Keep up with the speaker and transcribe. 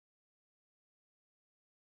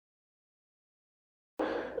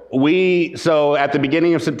So at the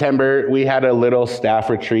beginning of September, we had a little staff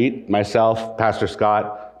retreat. Myself, Pastor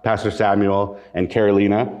Scott, Pastor Samuel, and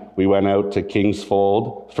Carolina. We went out to King's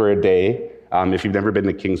Fold for a day. If you've never been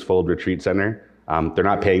to King's Fold Retreat Center, they're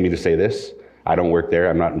not paying me to say this. I don't work there.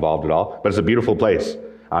 I'm not involved at all. But it's a beautiful place.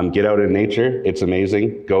 Get out in nature. It's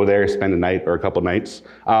amazing. Go there, spend a night or a couple nights.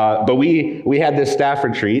 But we had this staff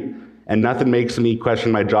retreat, and nothing makes me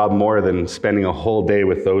question my job more than spending a whole day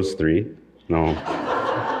with those three. No.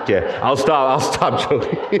 Yeah, I'll stop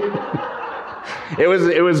joking. It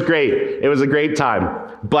was great. It was a great time.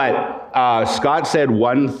 But Scott said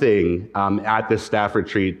one thing at this staff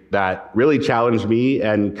retreat that really challenged me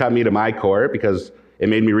and cut me to my core, because it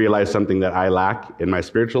made me realize something that I lack in my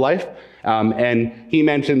spiritual life. And he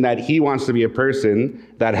mentioned that he wants to be a person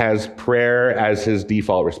that has prayer as his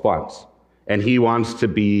default response. And he wants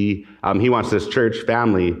this church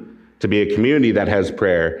family to be a community that has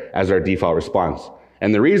prayer as our default response.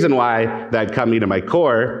 And the reason why that cut me to my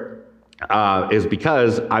core is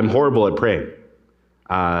because I'm horrible at praying.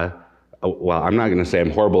 Well, I'm not going to say I'm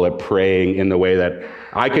horrible at praying in the way that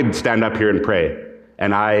I could stand up here and pray.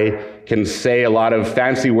 And I can say a lot of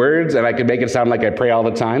fancy words, and I can make it sound like I pray all the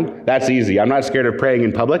time. That's easy. I'm not scared of praying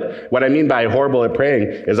in public. What I mean by horrible at praying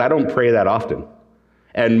is I don't pray that often.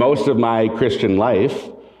 And most of my Christian life,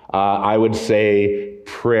 I would say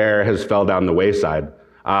prayer has fell down the wayside.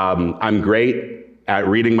 I'm great at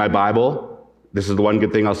reading my Bible. This is the one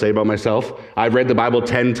good thing I'll say about myself. I've read the Bible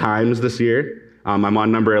 10 times this year. I'm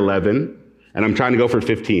on number 11, and I'm trying to go for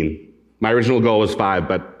 15. My original goal was 5,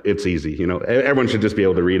 but it's easy. Everyone should just be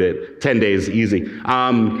able to read it. 10 days, easy. So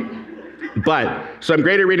I'm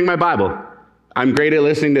great at reading my Bible. I'm great at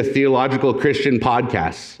listening to theological Christian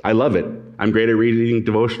podcasts. I love it. I'm great at reading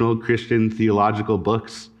devotional Christian theological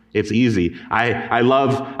books. It's easy. I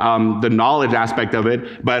love the knowledge aspect of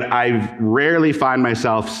it, but I rarely find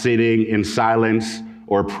myself sitting in silence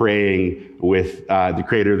or praying with the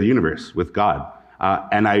creator of the universe, with God.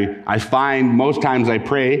 And I find most times I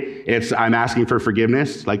pray, I'm asking for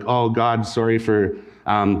forgiveness, like, oh God, sorry for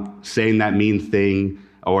saying that mean thing,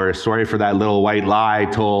 or sorry for that little white lie I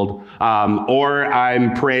told, or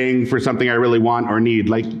I'm praying for something I really want or need,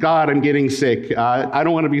 like, God, I'm getting sick. I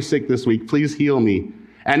don't want to be sick this week. Please heal me.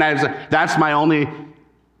 And that's my only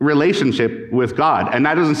relationship with God. And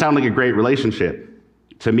that doesn't sound like a great relationship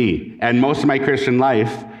to me. And most of my Christian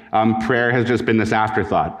life, prayer has just been this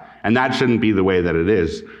afterthought. And that shouldn't be the way that it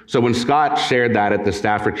is. So when Scott shared that at the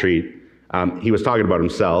staff retreat, he was talking about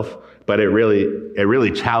himself, but it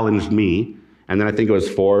really challenged me. And then I think it was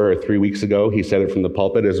 4 or 3 weeks ago, he said it from the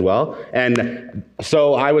pulpit as well. And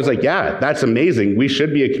so I was like, yeah, that's amazing. We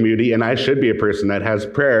should be a community, and I should be a person that has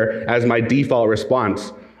prayer as my default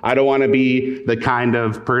response. I don't want to be the kind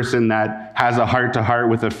of person that has a heart-to-heart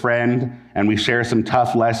with a friend, and we share some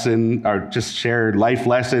tough lesson, or just share life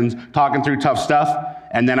lessons, talking through tough stuff.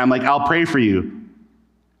 And then I'm like, I'll pray for you.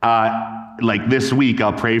 Like this week,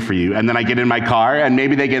 I'll pray for you. And then I get in my car, and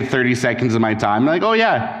maybe they get 30 seconds of my time. I'm like, oh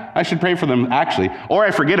yeah, I should pray for them, actually. Or I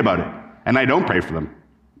forget about it, and I don't pray for them.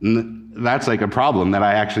 And that's like a problem that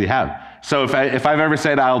I actually have. So if I've ever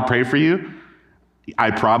said I'll pray for you, I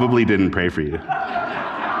probably didn't pray for you.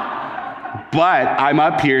 But I'm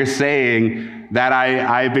up here saying that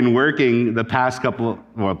I've been working the past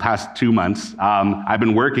 2 months. I've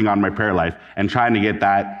been working on my prayer life and trying to get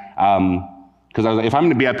that, because I was like, if I'm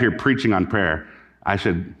going to be up here preaching on prayer, I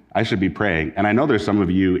should be praying. And I know there's some of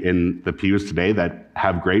you in the pews today that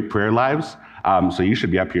have great prayer lives, so you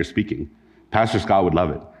should be up here speaking. Pastor Scott would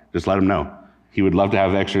love it. Just let him know. He would love to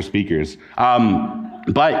have extra speakers.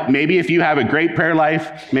 But maybe if you have a great prayer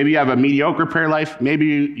life, maybe you have a mediocre prayer life,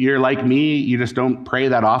 maybe you're like me, you just don't pray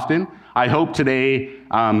that often. I hope today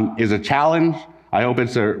is a challenge. I hope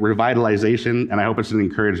it's a revitalization, and I hope it's an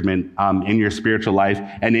encouragement in your spiritual life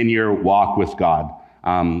and in your walk with God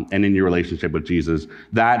and in your relationship with Jesus.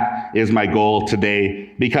 That is my goal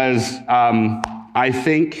today, because I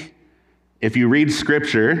think if you read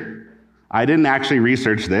Scripture, I didn't actually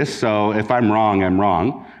research this, so if I'm wrong, I'm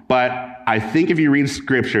wrong. But I think if you read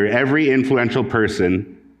Scripture, every influential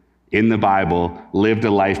person in the Bible lived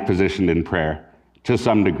a life positioned in prayer to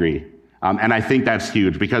some degree. And I think that's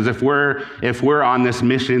huge, because if we're on this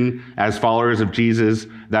mission as followers of Jesus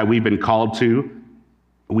that we've been called to,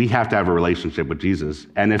 we have to have a relationship with Jesus.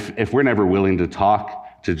 And if we're never willing to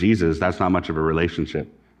talk to Jesus, that's not much of a relationship.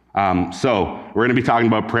 So we're going to be talking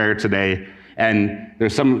about prayer today. And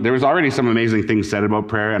there was already some amazing things said about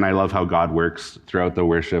prayer, and I love how God works throughout the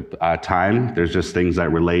worship time. There's just things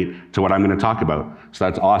that relate to what I'm going to talk about. So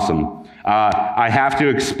that's awesome. I have to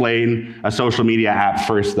explain a social media app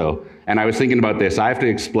first, though. And I was thinking about this. I have to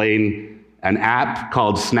explain an app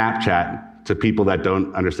called Snapchat to people that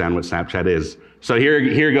don't understand what Snapchat is. So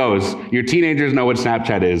here goes. Your teenagers know what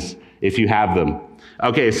Snapchat is if you have them.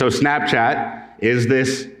 Okay, so Snapchat is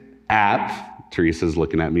this app. Teresa's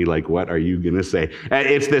looking at me like, what are you going to say?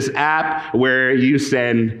 It's this app where you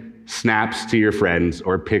send snaps to your friends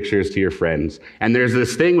or pictures to your friends. And there's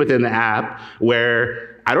this thing within the app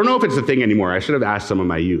where, I don't know if it's a thing anymore. I should have asked some of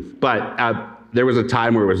my youth. But there was a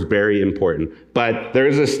time where it was very important. But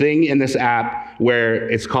there's this thing in this app where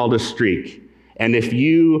it's called a streak. And if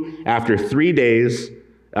you, after 3 days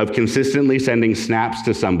of consistently sending snaps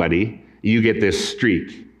to somebody, you get this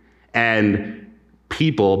streak. And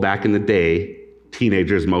people back in the day,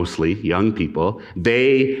 teenagers mostly, young people,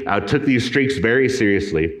 they took these streaks very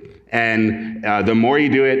seriously. And the more you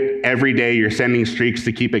do it, every day you're sending streaks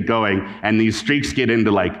to keep it going. And these streaks get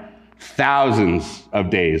into like thousands of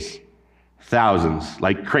days. Thousands,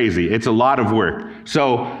 like crazy. It's a lot of work.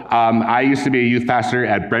 So I used to be a youth pastor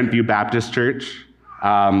at Brentview Baptist Church.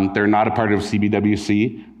 They're not a part of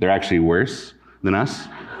CBWC. They're actually worse than us.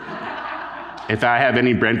 If I have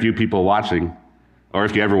any Brentview people watching, or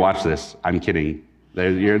if you ever watch this, I'm kidding.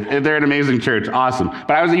 They're an amazing church, awesome.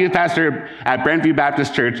 But I was a youth pastor at Brentview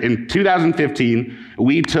Baptist Church. In 2015,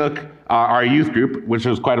 we took our youth group, which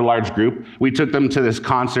was quite a large group, we took them to this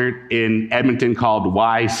concert in Edmonton called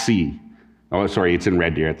YC. Oh, sorry, it's in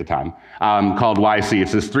Red Deer at the time, called YC.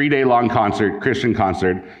 It's this 3-day long concert, Christian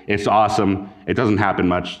concert. It's awesome. It doesn't happen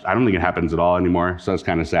much. I don't think it happens at all anymore, so it's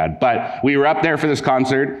kind of sad. But we were up there for this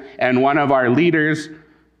concert, and one of our leaders,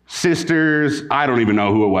 sisters, I don't even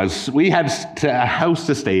know who it was. We had a house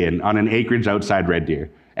to stay in on an acreage outside Red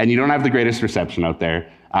Deer. And you don't have the greatest reception out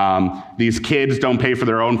there. These kids don't pay for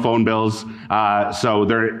their own phone bills, so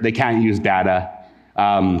they can't use data.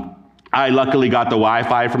 I luckily got the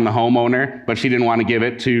Wi-Fi from the homeowner, but she didn't want to give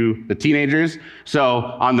it to the teenagers. So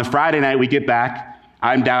on the Friday night we get back,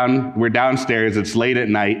 we're downstairs, it's late at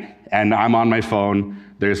night, and I'm on my phone.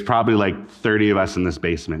 There's probably like 30 of us in this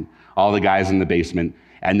basement, all the guys in the basement.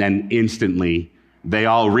 And then instantly, they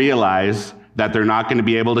all realize that they're not going to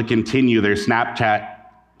be able to continue their Snapchat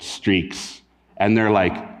streaks. And they're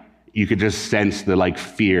like, you could just sense the like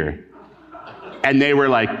fear. And they were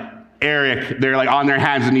like, Eric, they're like on their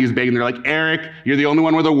hands and knees begging. They're like, Eric, you're the only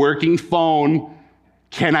one with a working phone.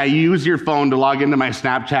 Can I use your phone to log into my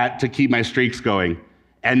Snapchat to keep my streaks going?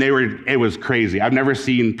 And it was crazy. I've never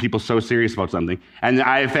seen people so serious about something. And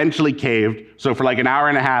I eventually caved. So for like an hour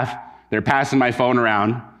and a half, they're passing my phone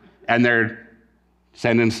around, and they're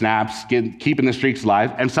sending snaps, keeping the streaks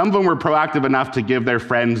alive. And some of them were proactive enough to give their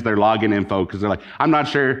friends their login info, because they're like, I'm not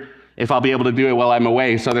sure if I'll be able to do it while I'm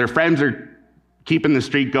away. So their friends are keeping the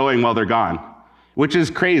streak going while they're gone, which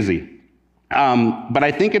is crazy. But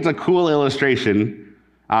I think it's a cool illustration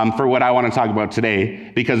for what I want to talk about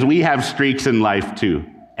today, because we have streaks in life too,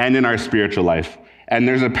 and in our spiritual life. And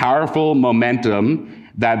there's a powerful momentum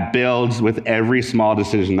that builds with every small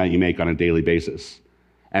decision that you make on a daily basis.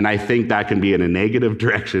 And I think that can be in a negative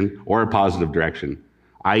direction or a positive direction.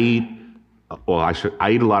 I eat a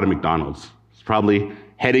lot of McDonald's. It's probably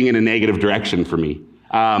heading in a negative direction for me,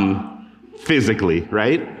 physically,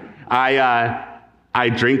 right? I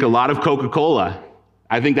drink a lot of Coca-Cola.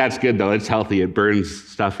 I think that's good though, it's healthy. It burns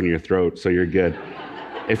stuff in your throat, so you're good.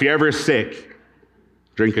 If you're ever sick,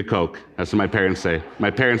 drink a Coke. That's what my parents say.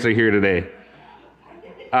 My parents are here today.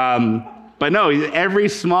 But no, every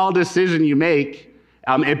small decision you make,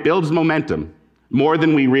 it builds momentum more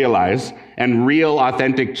than we realize, and real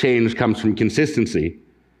authentic change comes from consistency.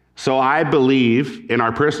 So I believe in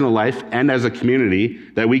our personal life and as a community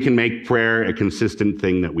that we can make prayer a consistent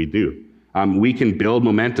thing that we do. We can build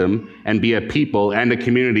momentum and be a people and a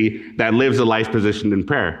community that lives a life positioned in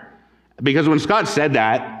prayer. Because when Scott said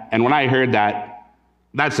that, and when I heard that,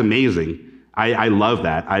 that's amazing. I love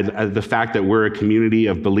that. The fact that we're a community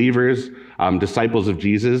of believers, disciples of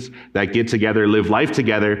Jesus, that get together, live life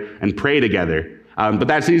together, and pray together. But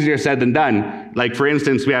that's easier said than done. Like, for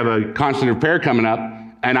instance, we have a concert of prayer coming up,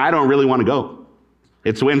 and I don't really want to go.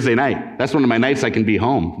 It's Wednesday night. That's one of my nights I can be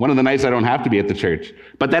home. One of the nights I don't have to be at the church.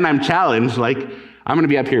 But then I'm challenged, like, I'm going to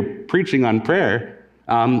be up here preaching on prayer,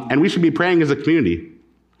 and we should be praying as a community.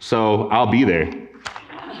 So I'll be there.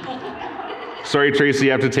 Sorry, Tracy,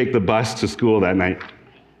 you have to take the bus to school that night.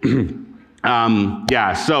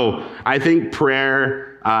 So I think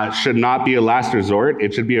prayer should not be a last resort.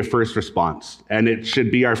 It should be a first response. And it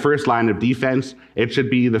should be our first line of defense. It should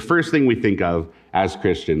be the first thing we think of as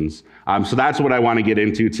Christians. So that's what I want to get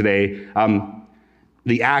into today.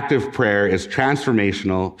 The act of prayer is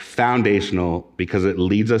transformational, foundational, because it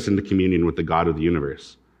leads us into communion with the God of the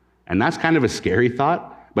universe. And that's kind of a scary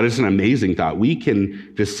thought, but it's an amazing thought. We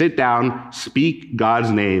can just sit down, speak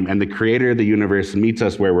God's name, and the creator of the universe meets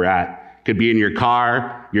us where we're at. Could be in your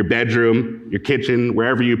car, your bedroom, your kitchen,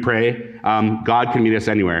 wherever you pray. God can meet us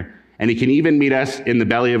anywhere. And he can even meet us in the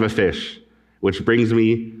belly of a fish, which brings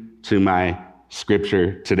me to my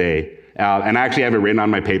scripture today. And I actually have it written on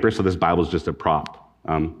my paper, so this Bible is just a prop.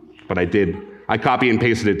 But I copy and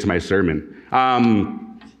pasted it to my sermon.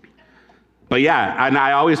 But yeah, and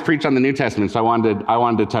I always preach on the New Testament, so I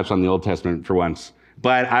wanted to touch on the Old Testament for once.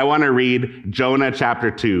 But I want to read Jonah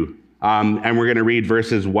chapter 2, and we're going to read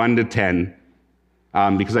verses 1 to 10,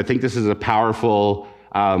 because I think this is a powerful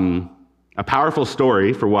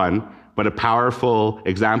story, for one, but a powerful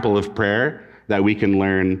example of prayer that we can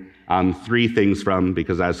learn 3 things from,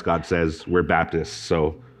 because as God says, we're Baptists,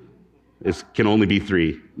 so it can only be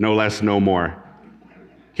 3, no less, no more.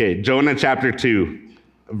 Okay, Jonah chapter 2.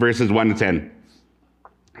 Verses 1 to 10.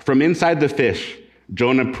 From inside the fish,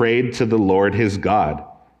 Jonah prayed to the Lord his God.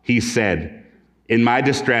 He said, "In my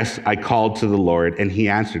distress, I called to the Lord, and he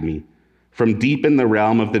answered me. From deep in the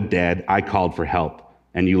realm of the dead, I called for help,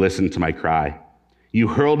 and you listened to my cry. You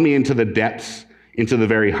hurled me into the depths, into the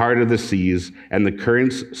very heart of the seas, and the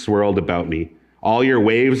currents swirled about me. All your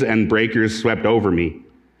waves and breakers swept over me.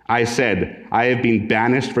 I said, I have been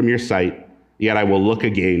banished from your sight, yet I will look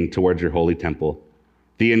again towards your holy temple.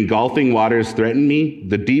 The engulfing waters threatened me,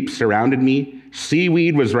 the deep surrounded me,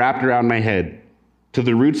 seaweed was wrapped around my head. To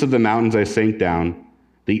the roots of the mountains I sank down,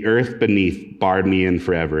 the earth beneath barred me in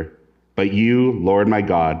forever. But you, Lord my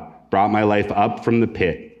God, brought my life up from the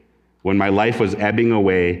pit. When my life was ebbing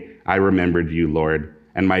away, I remembered you, Lord,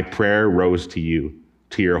 and my prayer rose to you,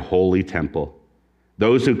 to your holy temple.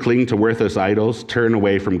 Those who cling to worthless idols turn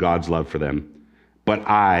away from God's love for them. But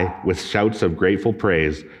I, with shouts of grateful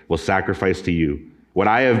praise, will sacrifice to you. What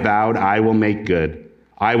I have vowed, I will make good.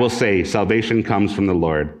 I will say, salvation comes from the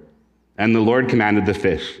Lord. And the Lord commanded the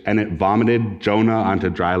fish, and it vomited Jonah onto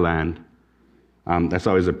dry land." That's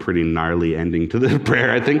always a pretty gnarly ending to the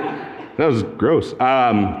prayer, I think. That was gross.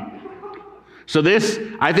 So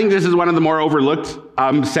I think this is one of the more overlooked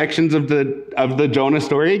sections of the Jonah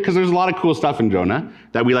story, because there's a lot of cool stuff in Jonah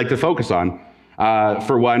that we like to focus on.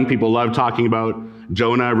 For one, people love talking about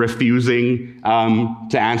Jonah refusing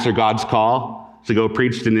to answer God's call to go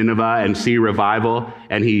preach to Nineveh and see revival,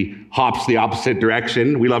 and he hops the opposite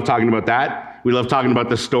direction. We love talking about that. We love talking about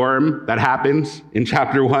the storm that happens in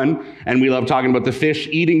chapter 1, and we love talking about the fish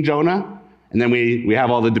eating Jonah. And then we have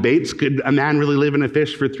all the debates. Could a man really live in a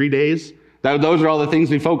fish for 3 days? Those are all the things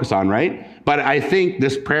we focus on, right? But I think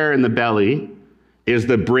this prayer in the belly is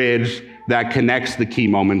the bridge that connects the key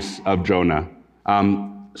moments of Jonah.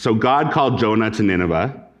 So God called Jonah to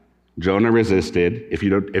Nineveh. Jonah resisted. If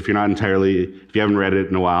you haven't read it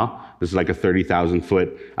in a while, this is like a 30,000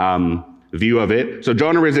 foot view of it. So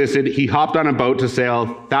Jonah resisted. He hopped on a boat to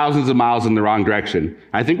sail thousands of miles in the wrong direction.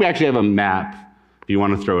 I think we actually have a map, if you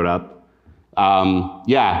want to throw it up.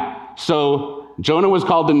 So Jonah was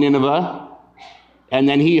called to Nineveh, and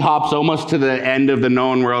then he hops almost to the end of the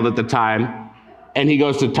known world at the time, and he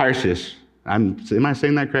goes to Tarshish. Am I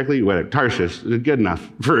saying that correctly? Tarshish, good enough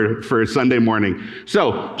for Sunday morning.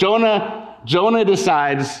 So Jonah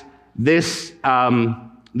decides this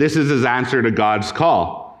is his answer to God's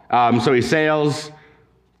call. So he sails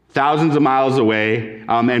thousands of miles away,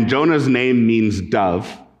 and Jonah's name means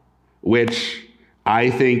dove, which I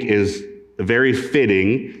think is very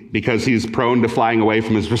fitting because he's prone to flying away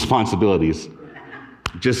from his responsibilities,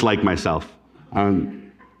 just like myself.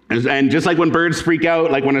 And just like when birds freak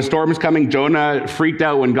out, like when a storm is coming, Jonah freaked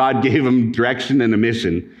out when God gave him direction and a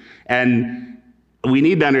mission. And we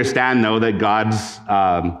need to understand, though, that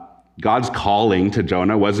God's calling to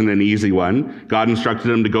Jonah wasn't an easy one. God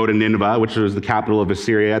instructed him to go to Nineveh, which was the capital of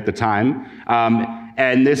Assyria at the time.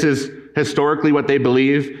 And this is historically what they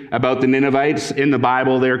believe about the Ninevites. In the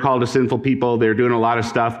Bible, they're called a sinful people. They're doing a lot of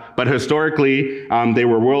stuff. But historically, they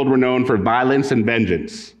were world renowned for violence and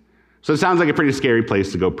vengeance. So it sounds like a pretty scary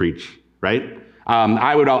place to go preach, right?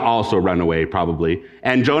 I would also run away, probably.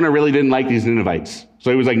 And Jonah really didn't like these Ninevites. So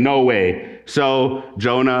he was like, no way. So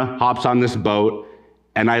Jonah hops on this boat,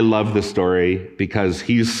 and I love the story because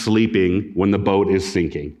he's sleeping when the boat is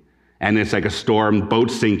sinking. And it's like a storm, boat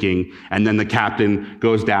sinking, and then the captain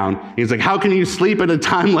goes down. He's like, how can you sleep at a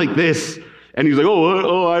time like this? And he's like,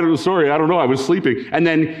 sorry, I don't know, I was sleeping. And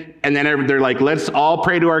then they're like, let's all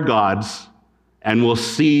pray to our gods, and we'll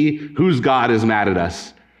see whose God is mad at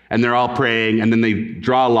us. And they're all praying, and then they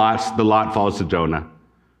draw lots. The lot falls to Jonah.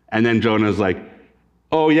 And then Jonah's like,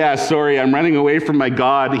 oh yeah, sorry, I'm running away from my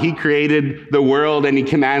God. He created the world, and he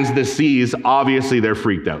commands the seas. Obviously, they're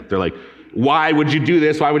freaked out. They're like, why would you do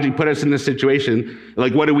this? Why would you put us in this situation?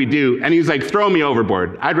 Like, what do we do? And he's like, throw me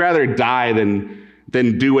overboard. I'd rather die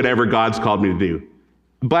than do whatever God's called me to do.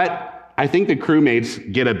 But I think the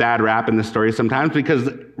crewmates get a bad rap in this story sometimes because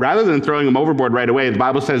rather than throwing him overboard right away, the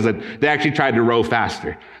Bible says that they actually tried to row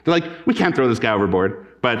faster. They're like, we can't throw this guy overboard.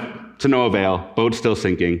 But to no avail, boat's still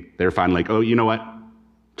sinking. They're finally like, oh, you know what?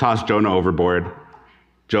 Toss Jonah overboard.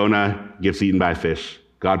 Jonah gets eaten by a fish.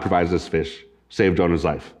 God provides this fish. Save Jonah's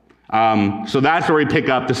life. So that's where we pick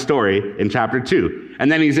up the story in chapter 2.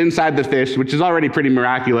 And then he's inside the fish, which is already pretty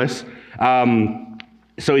miraculous.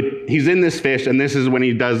 So he's in this fish, and this is when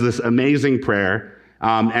he does this amazing prayer.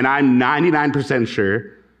 And I'm 99%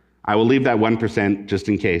 sure, I will leave that 1% just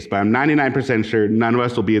in case, but I'm 99% sure none of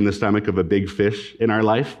us will be in the stomach of a big fish in our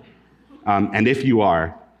life. And if you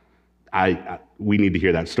are, we need to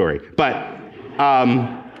hear that story. But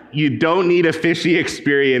you don't need a fishy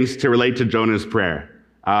experience to relate to Jonah's prayer.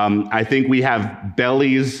 I think we have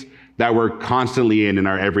bellies that we're constantly in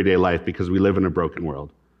our everyday life because we live in a broken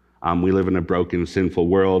world. We live in a broken, sinful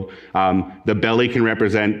world. The belly can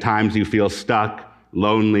represent times you feel stuck,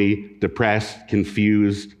 lonely, depressed,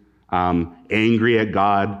 confused, angry at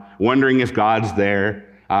God, wondering if God's there.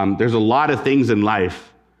 There's a lot of things in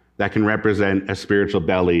life that can represent a spiritual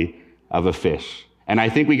belly of a fish. And I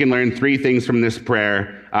think we can learn 3 things from this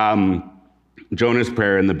prayer, Jonah's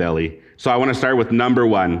prayer in the belly. So I want to start with number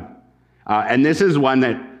 1. And this is one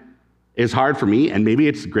that is hard for me, and maybe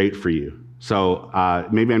it's great for you. So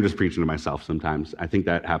maybe I'm just preaching to myself sometimes. I think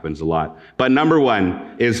that happens a lot. But number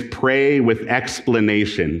 1 is pray with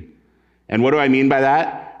explanation. And what do I mean by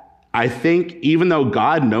that? I think even though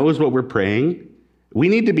God knows what we're praying, we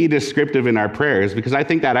need to be descriptive in our prayers because I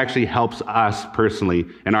think that actually helps us personally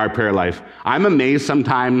in our prayer life. I'm amazed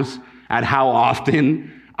sometimes at how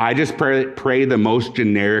often I just pray the most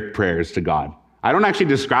generic prayers to God. I don't actually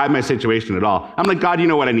describe my situation at all. I'm like, God, you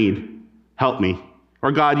know what I need. Help me.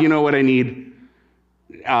 Or God, you know what I need.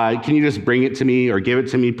 Can you just bring it to me or give it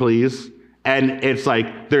to me, please? And it's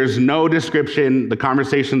like, there's no description. The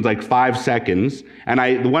conversation's like 5 seconds.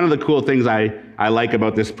 And one of the cool things I like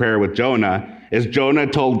about this prayer with Jonah is Jonah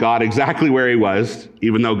told God exactly where he was,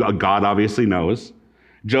 even though God obviously knows.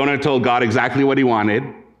 Jonah told God exactly what he wanted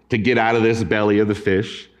to get out of this belly of the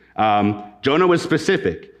fish. Jonah was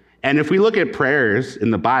specific. And if we look at prayers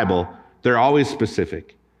in the Bible, they're always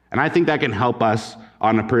specific. And I think that can help us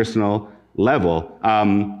on a personal level.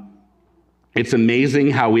 It's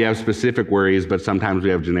amazing how we have specific worries, but sometimes we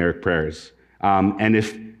have generic prayers. And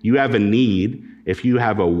if you have a need, if you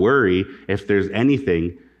have a worry, if there's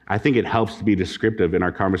anything, I think it helps to be descriptive in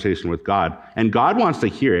our conversation with God. And God wants to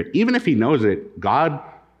hear it. Even if he knows it, God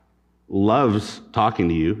loves talking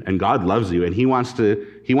to you, and God loves you, and he wants to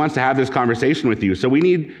have this conversation with you. So we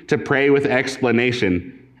need to pray with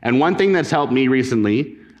explanation. And one thing that's helped me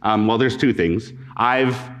recently, there's 2 things.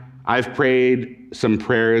 I've prayed some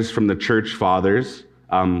prayers from the church fathers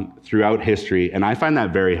throughout history, and I find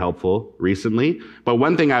that very helpful recently. But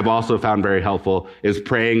one thing I've also found very helpful is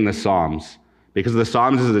praying the Psalms, because the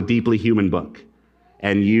Psalms is a deeply human book,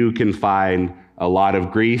 and you can find a lot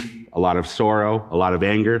of grief, a lot of sorrow, a lot of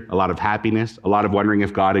anger, a lot of happiness, a lot of wondering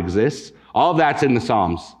if God exists. All of that's in the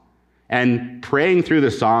Psalms. And praying through the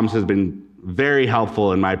Psalms has been very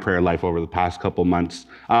helpful in my prayer life over the past couple months.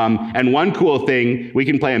 And one cool thing, we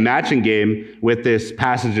can play a matching game with this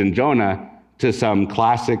passage in Jonah to some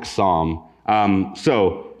classic psalm.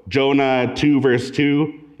 So Jonah 2 verse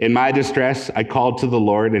 2, in my distress, I called to the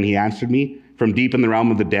Lord and he answered me. From deep in the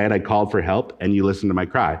realm of the dead, I called for help and you listened to my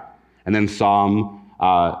cry. And then Psalm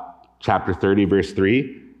chapter 30 verse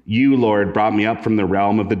 3, you, Lord, brought me up from the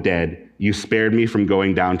realm of the dead. You spared me from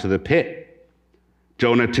going down to the pit.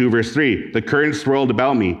 Jonah 2 verse 3, the currents swirled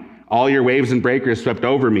about me. All your waves and breakers swept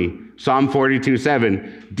over me. Psalm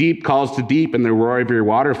 42:7, deep calls to deep in the roar of your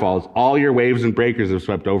waterfalls. All your waves and breakers have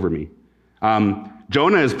swept over me.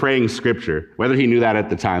 Jonah is praying scripture. Whether he knew that at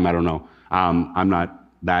the time, I don't know. I'm not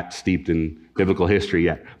that steeped in biblical history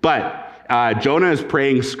yet. But Jonah is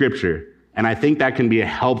praying scripture. And I think that can be a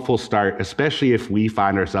helpful start, especially if we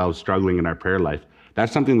find ourselves struggling in our prayer life.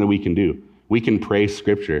 That's something that we can do. We can pray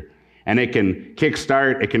scripture. And it can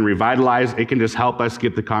kickstart, it can revitalize, it can just help us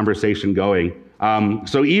get the conversation going.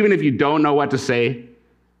 So even if you don't know what to say,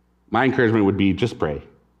 my encouragement would be just pray.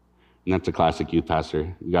 And that's a classic youth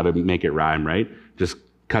pastor. You got to make it rhyme, right? Just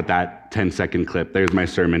cut that 10-second clip. There's my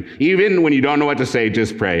sermon. Even when you don't know what to say,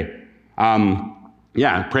 just pray.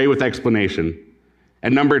 Pray with explanation.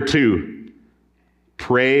 And number 2,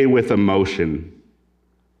 pray with emotion.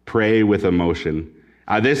 Pray with emotion.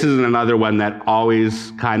 This is another one that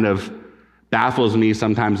always kind of baffles me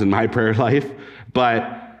sometimes in my prayer life.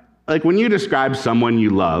 But Like when you describe someone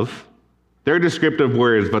you love, they're descriptive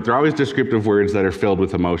words, but they're always descriptive words that are filled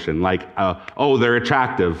with emotion. Like, oh, they're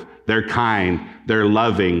attractive, they're kind, they're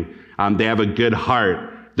loving, they have a good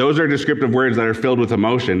heart. Those are descriptive words that are filled with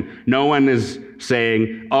emotion. No one is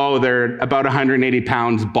saying, oh, they're about 180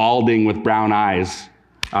 pounds, balding with brown eyes.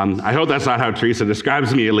 I hope that's not how Teresa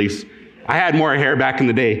describes me, at least. I had more hair back in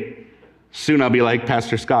the day. Soon I'll be like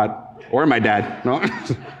Pastor Scott or my dad. No?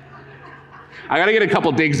 I got to get a couple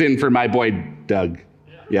digs in for my boy, Doug.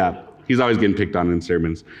 Yeah, he's always getting picked on in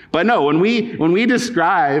sermons. But no, when we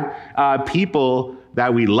describe people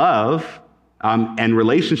that we love and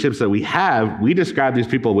relationships that we have, we describe these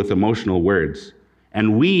people with emotional words.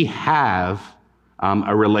 And we have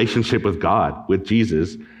a relationship with God, with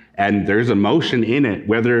Jesus, and there's emotion in it,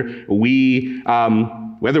 whether we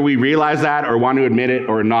realize that or want to admit it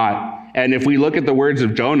or not. And if we look at the words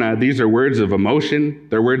of Jonah, these are words of emotion,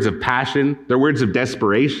 they're words of passion, they're words of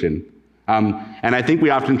desperation. And I think we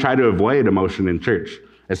often try to avoid emotion in church,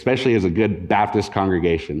 especially as a good Baptist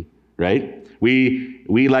congregation, right?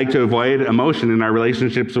 We like to avoid emotion in our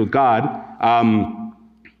relationships with God,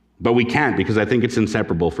 but we can't, because I think it's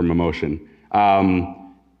inseparable from emotion.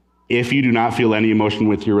 If you do not feel any emotion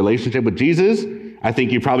with your relationship with Jesus, I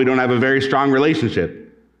think you probably don't have a very strong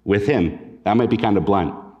relationship with him. That might be kind of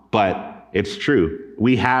blunt, but it's true.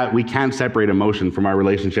 We can't separate emotion from our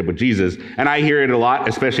relationship with Jesus. And I hear it a lot,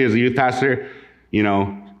 especially as a youth pastor. You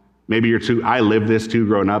know, maybe I lived this too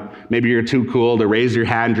growing up. Maybe you're too cool to raise your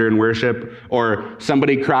hand during worship, or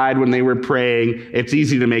somebody cried when they were praying. It's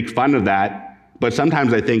easy to make fun of that. But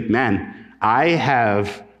sometimes I think, man, I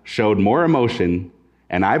have showed more emotion,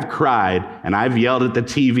 and I've cried, and I've yelled at the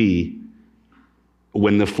TV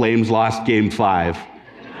when the Flames lost Game 5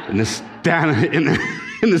 in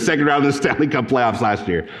the second round of the Stanley Cup playoffs last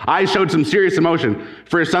year. I showed some serious emotion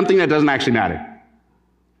for something that doesn't actually matter.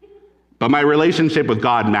 But my relationship with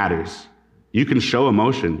God matters. You can show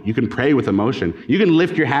emotion. You can pray with emotion. You can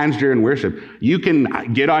lift your hands during worship. You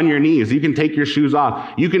can get on your knees. You can take your shoes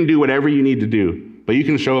off. You can do whatever you need to do. But you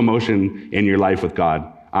can show emotion in your life with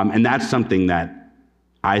God. And that's something that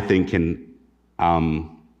I think can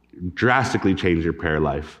drastically change your prayer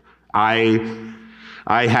life. I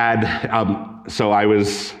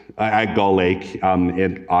was at Gull Lake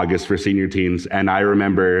in August for senior teens, and I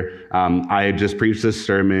remember I had just preached this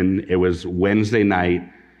sermon. It was Wednesday night,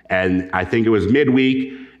 and I think it was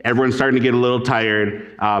midweek. Everyone's starting to get a little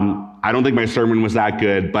tired. I don't think my sermon was that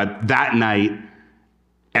good, but that night,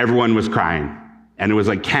 everyone was crying. And it was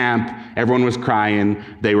like camp. Everyone was crying.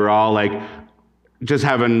 They were all like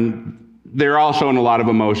they're all showing a lot of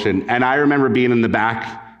emotion. And I remember being in the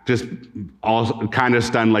back, just all kind of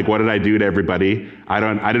stunned, like, what did I do to everybody?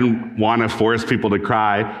 I didn't want to force people to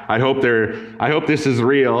cry. I hope this is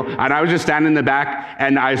real. And I was just standing in the back,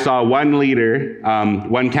 and I saw one leader,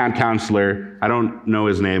 one camp counselor. I don't know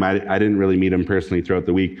his name. I didn't really meet him personally throughout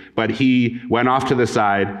the week, but he went off to the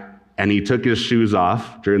side, and he took his shoes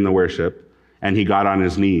off during the worship, and he got on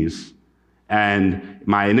his knees. And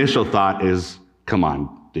my initial thought is, come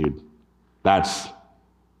on, dude. That's,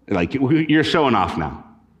 like, you're showing off now.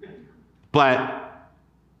 But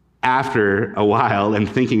after a while and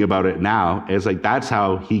thinking about it now, it's like, that's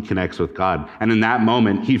how he connects with God. And in that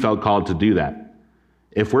moment, he felt called to do that.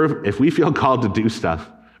 If we feel called to do stuff,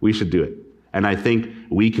 we should do it. And I think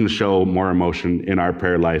we can show more emotion in our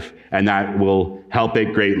prayer life, and that will help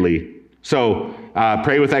it greatly. So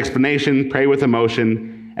pray with explanation, pray with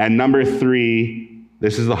emotion. And number 3,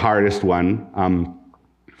 this is the hardest one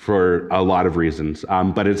for a lot of reasons,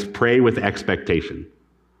 but it's pray with expectation.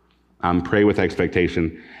 Pray with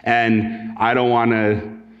expectation. And I don't want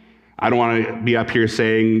to be up here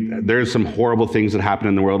saying there's some horrible things that happen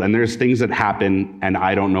in the world, and there's things that happen and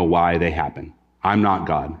I don't know why they happen. I'm not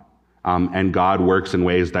God. And God works in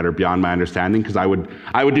ways that are beyond my understanding, because I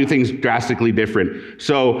would do things drastically different.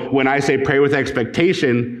 So when I say pray with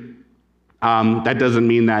expectation, that doesn't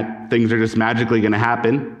mean that things are just magically going to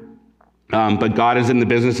happen. But God is in the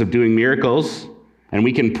business of doing miracles, and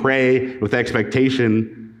we can pray with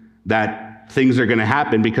expectation that things are going to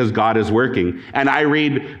happen because God is working. And I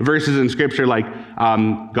read verses in Scripture like,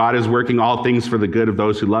 God is working all things for the good of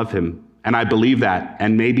those who love him. And I believe that.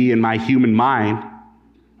 And maybe in my human mind,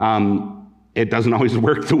 it doesn't always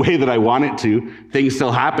work the way that I want it to. Things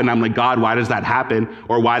still happen. I'm like, God, why does that happen?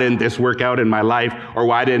 Or why didn't this work out in my life? Or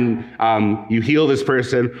why didn't you heal this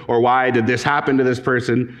person? Or why did this happen to this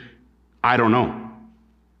person? I don't know.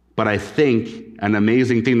 But I think an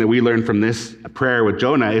amazing thing that we learned from this prayer with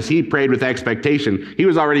Jonah is he prayed with expectation. He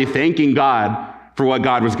was already thanking God for what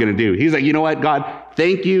God was going to do. He's like, you know what, God,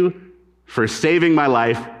 thank you for saving my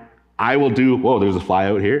life. I will do, whoa, there's a fly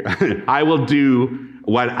out here. I will do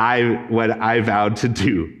what I vowed to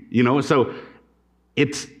do. So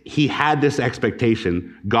he had this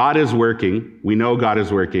expectation. God is working. We know God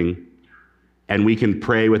is working. And we can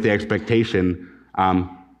pray with the expectation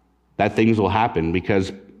that things will happen,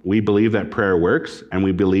 because we believe that prayer works, and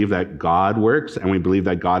we believe that God works, and we believe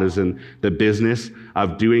that God is in the business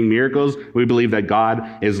of doing miracles. We believe that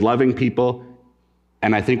God is loving people.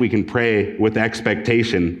 And I think we can pray with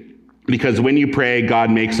expectation, because when you pray, God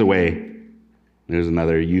makes a way. There's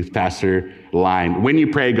another youth pastor line. When you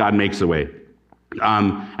pray, God makes a way.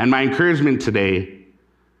 And my encouragement today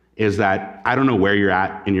is that I don't know where you're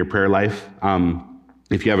at in your prayer life.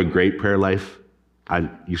 If you have a great prayer life,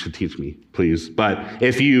 you should teach me, please. But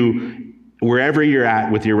wherever you're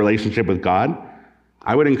at with your relationship with God,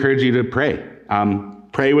 I would encourage you to pray.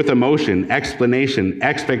 Pray with emotion, explanation,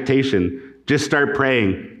 expectation. Just start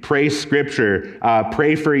praying. Pray scripture.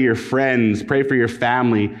 Pray for your friends. Pray for your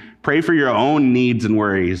family. Pray for your own needs and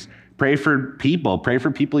worries. Pray for people. Pray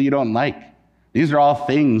for people you don't like. These are all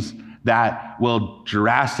things that will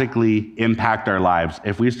drastically impact our lives.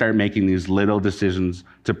 If we start making these little decisions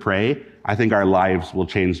to pray, I think our lives will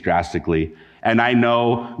change drastically. And I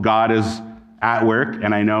know God is at work,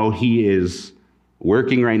 and I know He is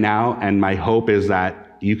working right now, and my hope is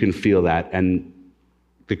that you can feel that. And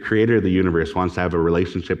the creator of the universe wants to have a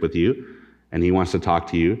relationship with you, and He wants to talk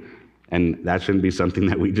to you. And that shouldn't be something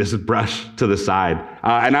that we just brush to the side.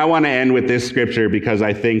 And I want to end with this scripture, because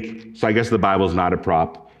I guess the Bible's not a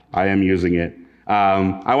prop. I am using it.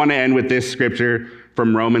 I want to end with this scripture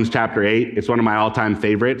from Romans chapter 8. It's one of my all-time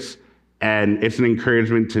favorites. And it's an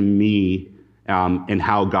encouragement to me in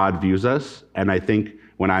how God views us. And I think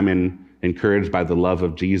when I'm encouraged by the love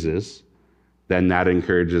of Jesus, then that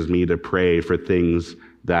encourages me to pray for things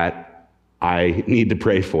that I need to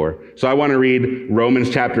pray for. So I want to read Romans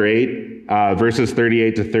chapter 8, verses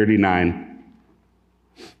 38 to 39.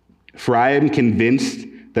 For I am convinced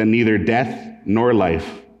that neither death nor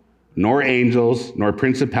life, nor angels, nor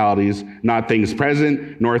principalities, not things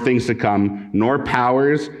present, nor things to come, nor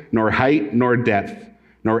powers, nor height, nor depth,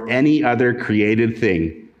 nor any other created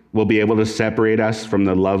thing will be able to separate us from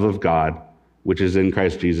the love of God, which is in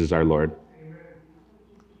Christ Jesus our Lord. Amen.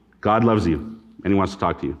 God loves you, and He wants to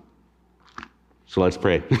talk to you. So let's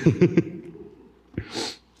pray.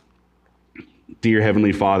 Dear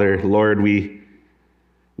Heavenly Father, Lord, we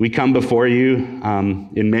come before you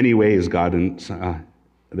in many ways, God, and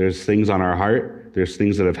there's things on our heart. There's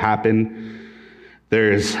things that have happened.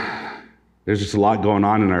 There's just a lot going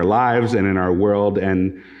on in our lives and in our world.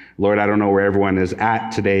 And Lord, I don't know where everyone is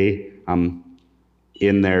at today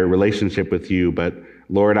in their relationship with you, but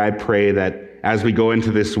Lord, I pray that as we go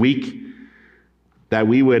into this week, that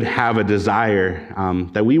we would have a desire,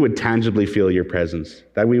 that we would tangibly feel your presence,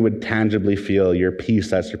 that we would tangibly feel your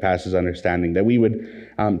peace that surpasses understanding, that we would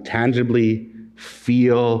tangibly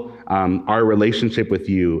feel our relationship with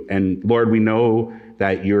you. And Lord, we know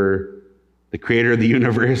that you're the creator of the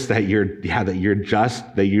universe, that you're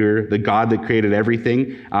just, that you're the God that created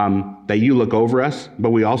everything, that you look over us,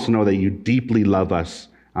 but we also know that you deeply love us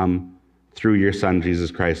through your Son,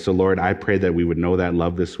 Jesus Christ. So Lord, I pray that we would know that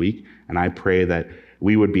love this week, and I pray that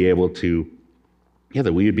we would be able to,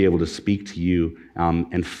 speak to you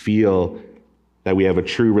and feel that we have a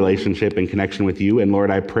true relationship and connection with you. And Lord,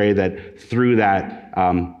 I pray that through that,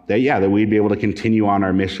 that we'd be able to continue on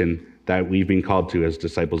our mission that we've been called to as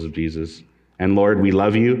disciples of Jesus. And Lord, we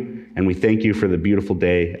love you, and we thank you for the beautiful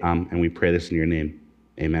day, and we pray this in your name.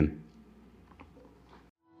 Amen.